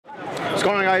What's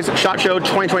going on, guys? SHOT Show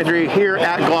 2023 here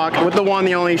at Glock with the one,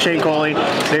 the only Shane Coley.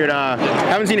 Dude,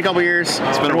 haven't seen you in a couple years.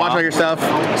 It's been a while. Watching all your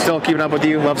stuff. Still keeping up with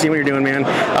you. Love seeing what you're doing, man.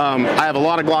 I have a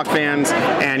lot of Glock fans,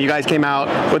 and you guys came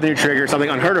out with a new trigger,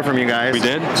 something unheard of from you guys. We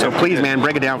did. So please, man,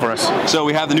 break it down for us. So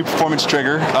we have the new Performance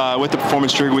Trigger. With the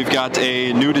Performance Trigger, we've got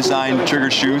a new design trigger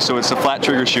shoe, so it's a flat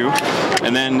trigger shoe.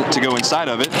 And then to go inside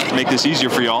of it, make this easier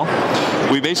for y'all,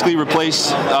 we basically replaced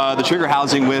the trigger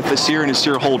housing with a sear and a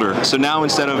sear holder. So now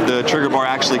instead of the trigger bar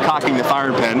actually cocking the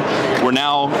firing pin, we're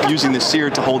now using the sear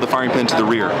to hold the firing pin to the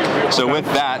rear. So with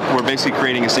that, we're basically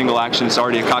creating a single action. It's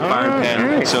already a cocked firing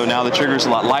pin. Nice. So now the trigger's a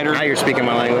lot lighter. Now you're speaking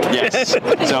my language. Yes.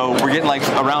 So we're getting like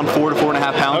around 4 to 4.5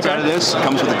 pounds out of this. It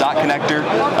comes with a dot connector,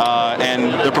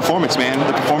 and the performance, man.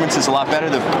 The performance is a lot better.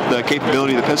 The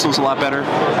capability of the pistol is a lot better.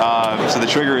 So the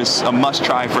trigger is a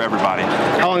must-try for everybody.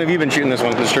 How long have you been shooting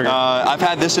this trigger? I've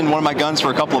had this in one of my guns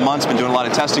for a couple of months. Been doing a lot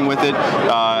of testing with it.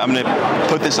 I'm going to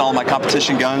put this on all my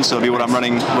competition guns, so it'll be what I'm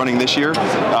running this year.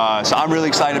 So I'm really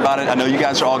excited about it. I know you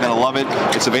guys are all going to love it.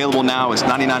 It's available now. It's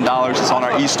 $99. It's on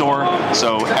our e-store,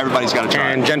 so everybody's got to try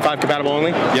it. And Gen 5 compatible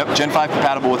only? Yep, Gen 5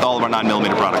 compatible with all of our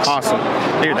 9mm products. Awesome.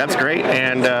 Dude, that's great.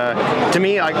 And to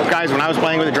me, like, guys, when I was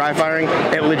playing with the dry firing,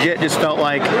 it legit just felt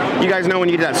like, you guys know when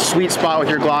you get that sweet spot with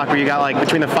your Glock where you got like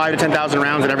between the 5,000 to 10,000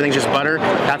 rounds and everything's just butter?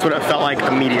 That's what it felt like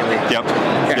immediately. Yep.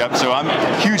 Okay. Yep. So I'm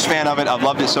a huge fan of it. I've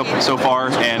loved it so far,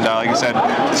 and like I said,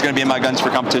 it's going to be in my guns for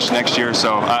competition next year.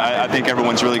 So I think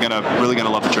everyone's really gonna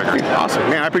love the trigger. Awesome,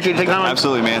 man. I appreciate you taking time.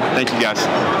 Absolutely, man. Thank you,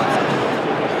 guys.